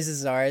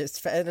disguises are,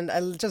 and I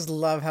just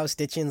love how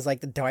Stygian's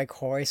like the Dark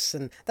Horse,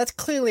 and that's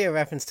clearly a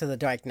reference to the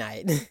Dark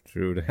Knight.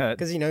 True that.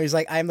 Because, he's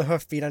like, I'm the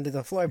hoofbeat under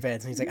the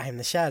floorboards, and he's like, I'm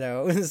the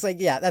shadow. And it's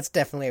like, yeah, that's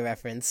definitely a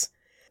reference.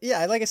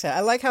 Yeah, like I said, I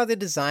like how they're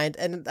designed,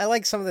 and I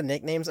like some of the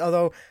nicknames,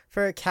 although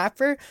for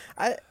Capper,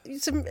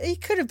 he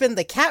could have been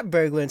the Cat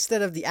Burglar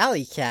instead of the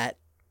Alley Cat.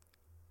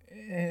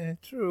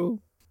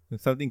 True.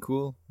 Something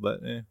cool,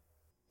 but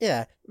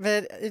Yeah,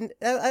 but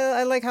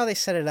I like how they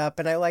set it up,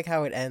 and I like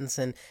how it ends,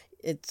 and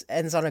it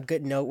ends on a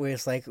good note where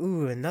it's like,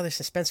 ooh, another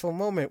suspenseful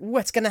moment.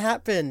 What's gonna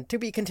happen? To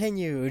be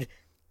continued.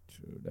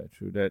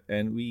 True that.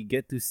 And we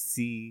get to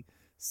see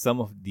some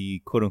of the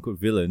quote-unquote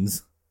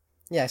villains.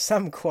 Yeah,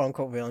 some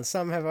quote-unquote villains.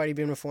 Some have already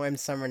been reformed,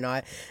 some are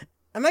not.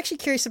 I'm actually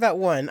curious about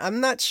one. I'm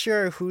not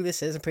sure who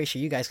this is. I'm pretty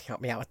sure you guys can help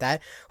me out with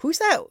that. Who's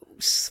that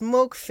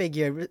smoke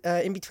figure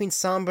in between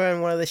Sombra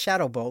and one of the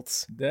Shadow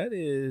Bolts? That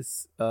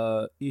is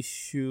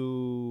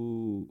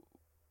issue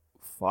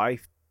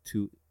 5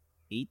 to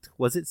 8.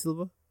 Was it,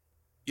 Silva?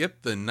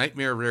 Yep, the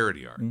Nightmare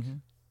Rarity arc. Mm-hmm.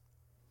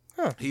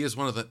 Huh. He is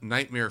one of the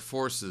nightmare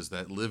forces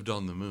that lived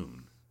on the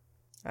moon.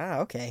 Ah,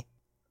 okay.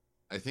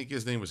 I think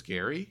his name was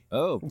Gary.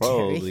 Oh,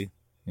 probably.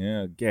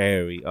 Yeah,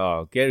 Gary.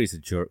 Oh, Gary's a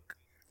jerk.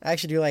 I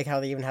actually do like how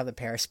they even have the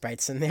pair of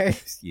sprites in there.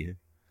 Yeah.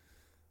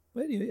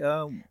 But anyway,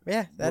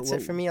 Yeah, that's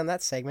it for me on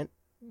that segment.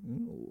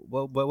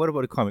 well, but what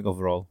about the comic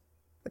overall?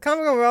 The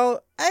comic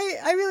overall,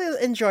 I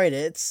really enjoyed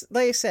it. It's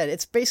like I said,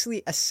 it's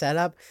basically a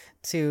setup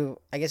to,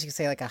 I guess you could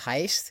say, like a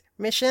heist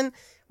mission,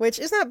 which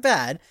is not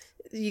bad.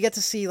 You get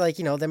to see, like,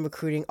 them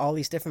recruiting all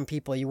these different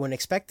people you wouldn't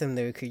expect them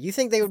to recruit. You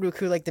think they would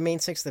recruit, like, the main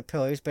six of the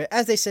pillars, but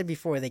as they said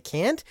before, they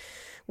can't,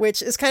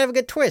 which is kind of a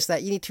good twist,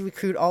 that you need to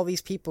recruit all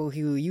these people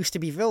who used to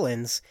be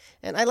villains.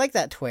 And I like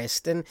that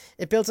twist, and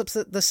it builds up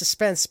the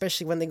suspense,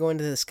 especially when they go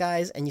into the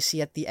skies, and you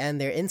see at the end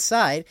they're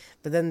inside,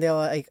 but then they're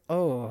like,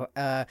 how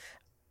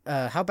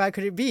bad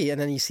could it be? And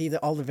then you see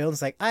all the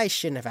villains like, I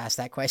shouldn't have asked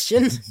that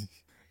question.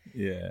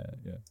 Yeah.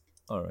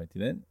 Alrighty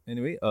then.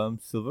 Anyway,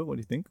 Silver, what do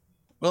you think?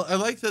 Well, I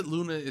like that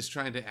Luna is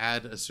trying to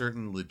add a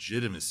certain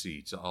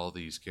legitimacy to all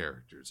these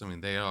characters. I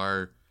mean,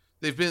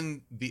 they've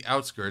been the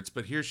outskirts,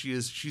 but here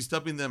she's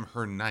dubbing them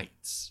her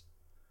knights,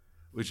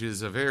 which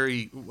is a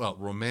very,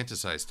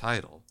 romanticized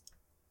title.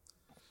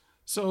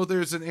 So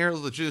there's an air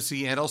of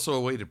legitimacy and also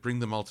a way to bring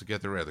them all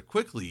together rather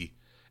quickly,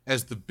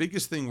 as the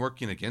biggest thing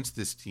working against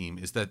this team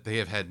is that they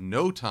have had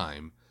no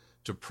time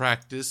to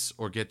practice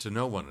or get to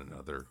know one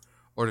another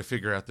or to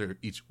figure out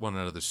each one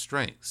another's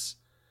strengths.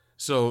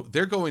 So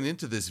they're going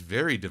into this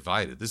very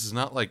divided. This is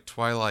not like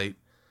Twilight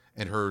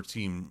and her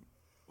team,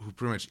 who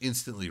pretty much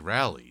instantly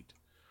rallied,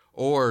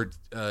 or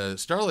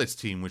Starlight's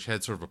team, which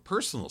had sort of a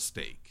personal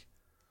stake.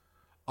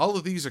 All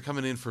of these are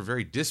coming in for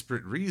very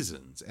disparate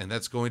reasons, and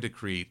that's going to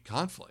create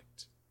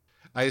conflict.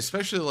 I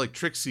especially like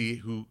Trixie,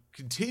 who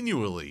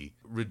continually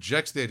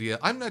rejects the idea.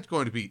 I'm not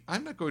going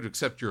to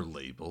accept your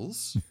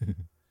labels.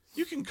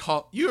 You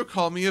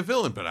call me a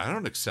villain, but I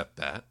don't accept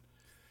that.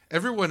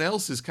 Everyone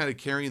else is kind of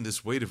carrying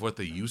this weight of what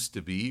they used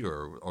to be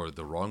or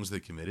the wrongs they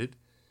committed.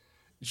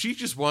 She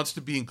just wants to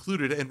be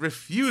included and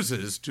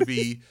refuses to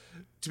be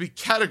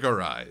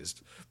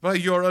categorized by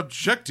your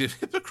objective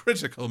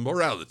hypocritical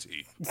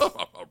morality.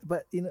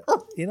 But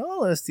in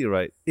all honesty,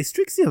 right, is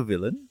Trixie a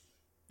villain?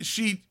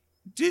 She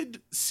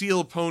did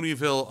seal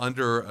Ponyville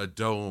under a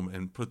dome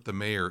and put the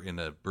mayor in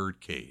a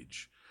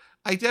birdcage.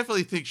 I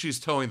definitely think she's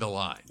towing the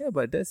line. Yeah,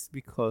 but that's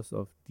because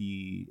of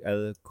the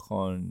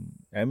Alicon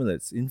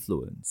amulet's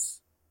influence.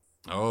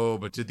 Oh,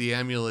 but did the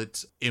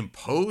amulet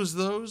impose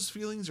those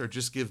feelings or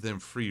just give them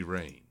free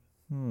reign?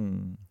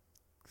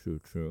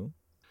 True.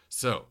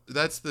 So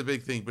that's the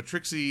big thing. But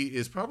Trixie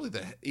is probably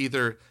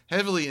either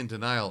heavily in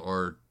denial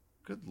or,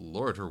 good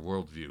Lord, her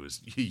worldview is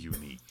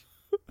unique.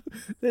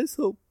 Let's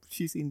hope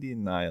she's in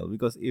denial,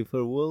 because if her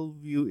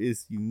worldview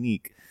is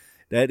unique,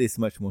 that is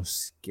much more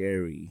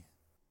scary.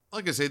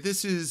 Like I say,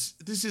 this is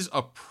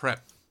a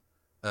prep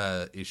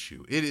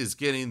issue. It is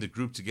getting the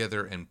group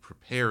together and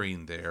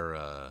preparing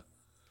the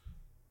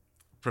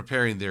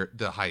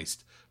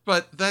heist.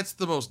 But that's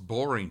the most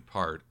boring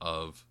part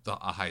of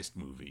a heist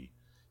movie.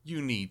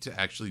 You need to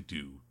actually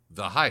do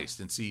the heist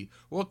and see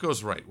what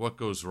goes right, what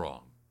goes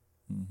wrong.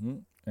 Mm-hmm.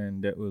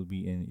 And that will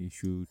be in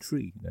issue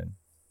 3 then.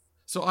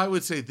 So I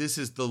would say this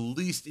is the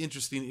least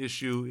interesting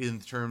issue in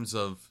terms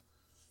of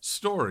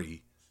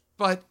story,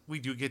 but we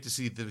do get to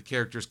see the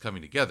characters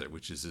coming together,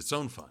 which is its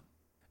own fun.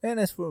 And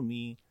as for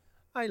me,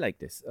 I like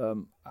this.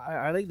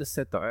 I like the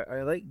setup.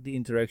 I like the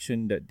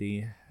interaction that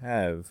they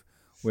have,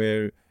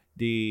 where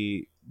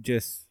they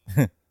just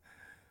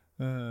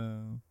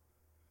the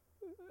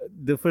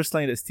first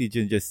line that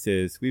Stygian just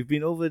says, "We've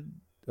been over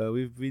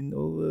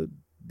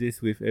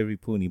this with every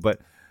pony,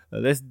 but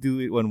let's do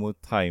it one more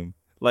time."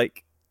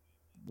 Like,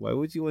 why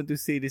would you want to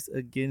say this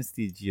again,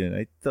 Stygian?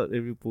 I thought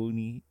every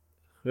pony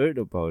heard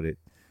about it,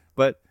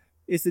 but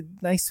it's a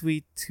nice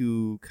way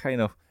to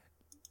kind of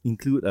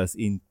include us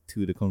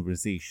into the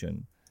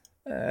conversation.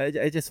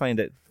 I just find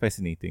that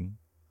fascinating.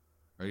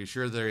 Are you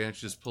sure they're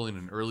just pulling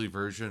an early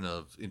version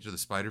of Into the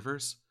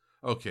Spider-Verse?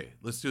 Okay,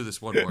 let's do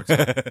this one more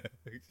time.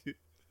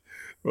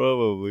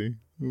 Probably.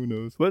 Who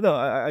knows? But no,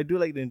 I do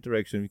like the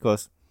interaction,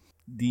 because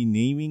the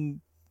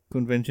naming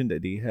convention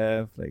that they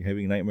have, like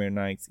having Nightmare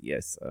Nights,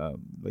 yes,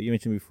 like you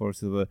mentioned before,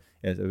 Silver,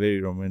 has a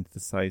very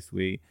romanticized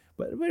way,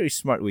 but a very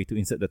smart way to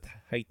insert the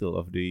title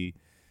of the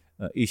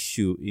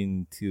issue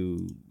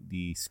into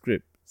the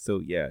script. So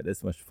yeah,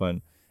 that's much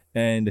fun.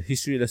 And the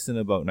history lesson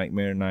about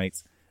Nightmare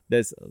Nights,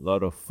 that's a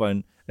lot of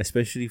fun,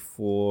 especially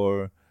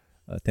for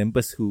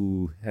Tempest,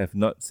 who have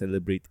not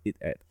celebrated it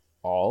at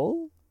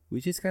all,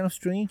 which is kind of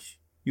strange.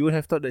 You would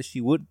have thought that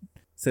she would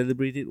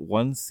celebrate it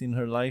once in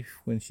her life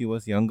when she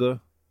was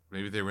younger.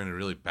 Maybe they were in a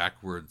really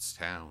backwards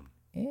town.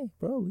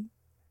 Probably.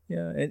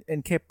 Yeah,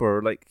 and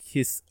Kepper, like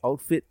his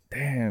outfit,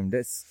 damn,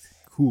 that's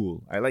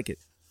cool. I like it.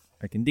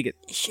 I can dig it.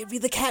 It should be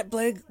the cat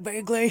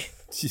burglar.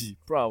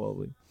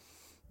 Probably.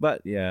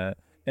 But yeah,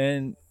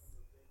 and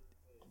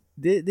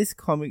this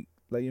comic,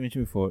 like you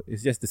mentioned before,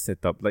 is just the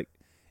setup. Like,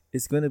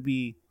 it's gonna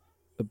be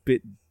a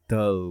bit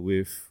dull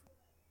with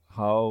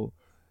how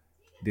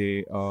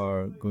they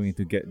are going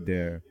to get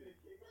there,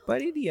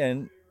 but in the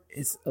end,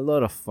 it's a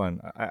lot of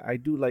fun. I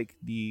do like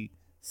the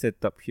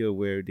setup here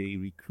where they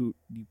recruit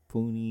the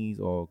ponies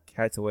or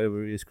cats or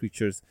whatever it is,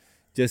 creatures,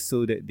 just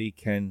so that they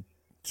can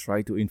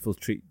try to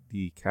infiltrate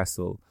the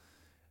castle.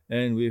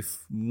 And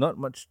with not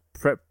much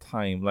prep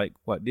time, like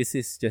what, this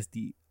is just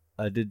the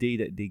other day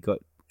that they got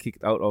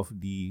kicked out of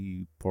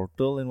the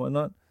portal and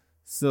whatnot.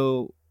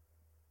 So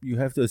you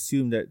have to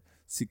assume that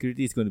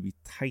security is going to be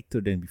tighter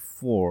than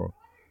before.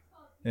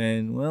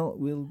 And well,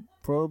 we'll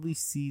probably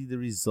see the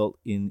result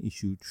in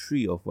issue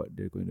 3 of what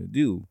they're going to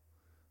do.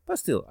 But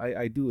still,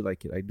 I do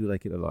like it. I do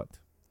like it a lot.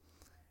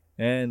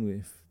 And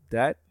with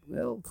that,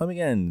 well, comic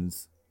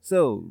ends.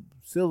 So,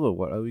 Silver,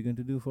 what are we going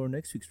to do for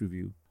next week's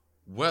review?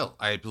 Well,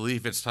 I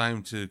believe it's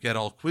time to get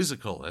all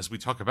quizzical as we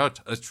talk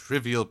about A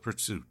Trivial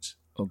Pursuit.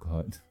 Oh,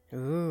 God.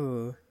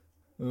 Ooh.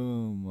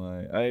 Oh,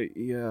 my.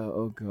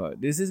 Oh,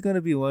 God. This is going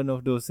to be one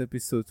of those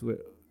episodes where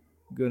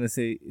I'm going to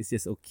say it's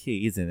just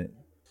okay, isn't it?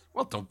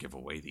 Well, don't give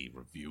away the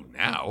review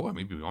now. I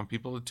mean, we want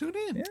people to tune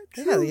in. Yeah,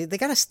 true. Yeah, they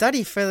got to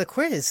study for the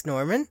quiz,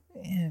 Norman.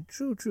 Yeah,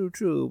 true.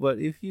 But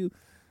if you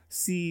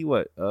see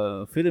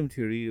film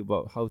theory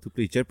about how to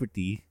play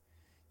Jeopardy,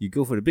 you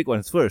go for the big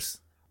ones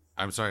first.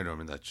 I'm sorry,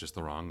 Norman, that's just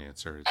the wrong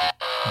answer.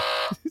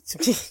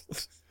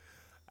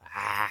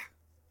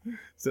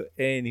 So,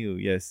 anywho,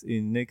 yes,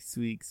 in next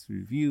week's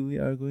review, we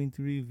are going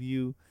to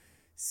review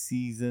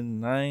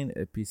Season 9,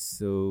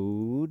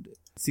 Episode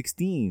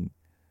 16,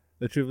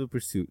 A Trivial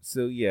Pursuit.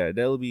 So, yeah,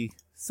 that'll be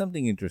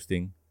something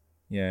interesting.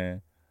 Yeah.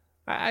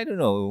 I don't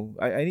know.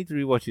 I need to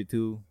rewatch it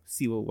to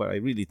see what I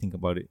really think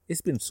about it.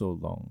 It's been so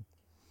long.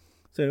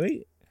 So,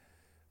 anyway,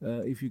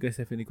 if you guys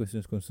have any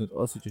questions, concerns,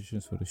 or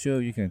suggestions for the show,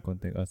 you can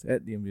contact us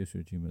at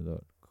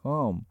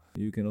thembs@gmail.com.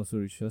 You can also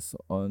reach us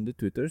on the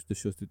Twitters. The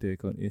show's Twitter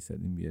account is at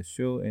MBS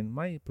Show, and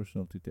my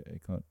personal Twitter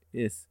account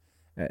is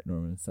at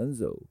Norman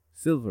Sanzo.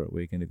 Silver,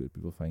 where can the good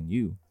people find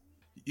you?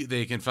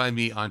 They can find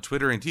me on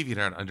Twitter and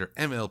DeviantArt under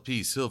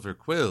MLP Silver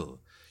Quill.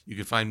 You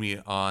can find me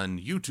on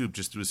YouTube,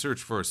 just do a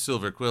search for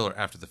Silver Quill or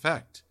After the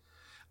Fact.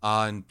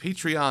 On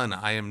Patreon,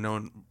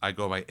 I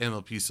go by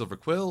MLP Silver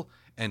Quill,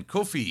 and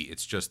Ko-fi,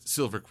 it's just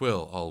Silver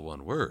Quill, all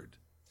one word.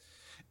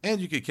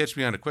 And you can catch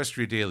me on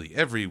Equestria Daily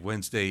every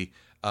Wednesday,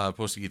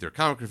 posting either a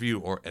comic review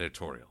or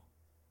editorial.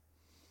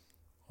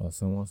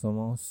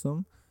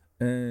 Awesome.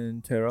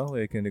 And Tara,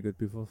 where can the good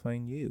people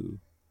find you?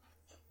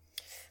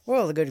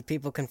 Well, the good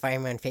people can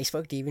find me on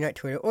Facebook, DeviantArt,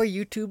 Twitter, or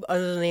YouTube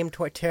under the name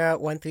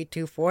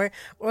Torterra1324,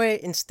 or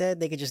instead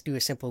they could just do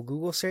a simple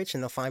Google search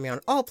and they'll find me on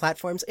all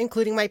platforms,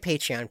 including my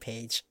Patreon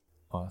page.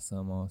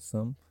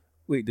 Awesome.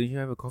 Wait, don't you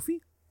have a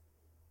coffee?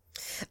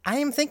 I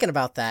am thinking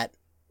about that.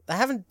 I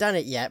haven't done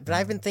it yet, but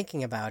I've been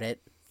thinking about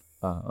it.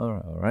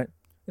 Alright.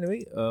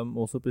 Anyway,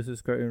 also please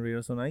subscribe and rate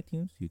us on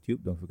iTunes,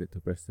 YouTube. Don't forget to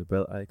press the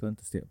bell icon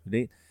to stay up to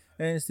date,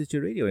 and Stitcher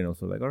Radio, and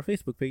also like our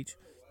Facebook page.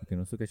 You can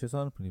also catch us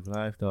on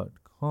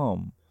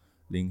PlayLive.com.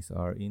 Links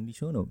are in the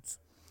show notes.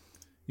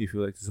 If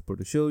you'd like to support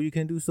the show, you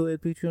can do so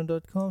at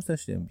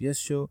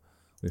patreon.com/MBS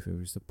With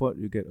every support,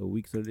 you get a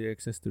week's early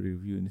access to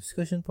review and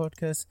discussion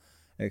podcasts,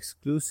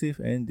 exclusive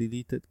and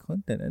deleted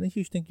content, and a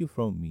huge thank you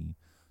from me.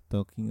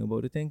 Talking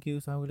about the thank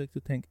yous, I would like to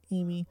thank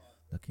Amy,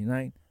 Lucky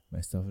Knight,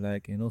 Master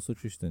Flag, and also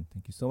Tristan.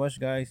 Thank you so much,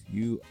 guys.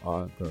 You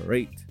are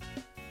great.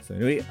 So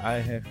anyway, I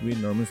have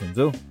been Norman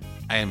Sanzo.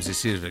 I am the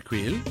Silver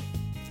Quill.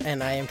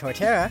 And I am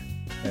Torterra.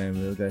 And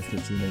we'll guys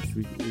catch you next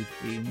week with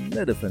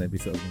another fun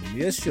episode of the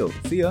MBS Show.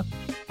 See ya.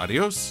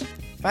 Adios.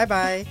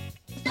 Bye-bye.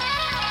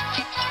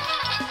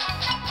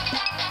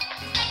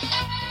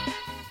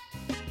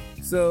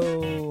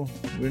 So,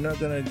 we're not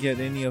gonna get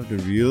any of the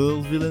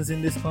real villains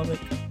in this comic?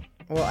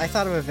 Well, I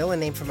thought of a villain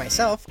name for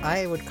myself.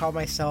 I would call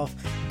myself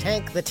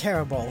Tank the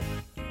Terrible.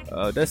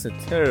 That's a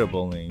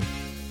terrible name.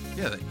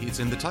 Yeah, it's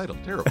in the title.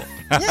 Terrible.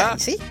 Yeah, you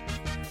see?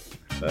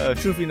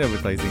 Truth in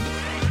advertising.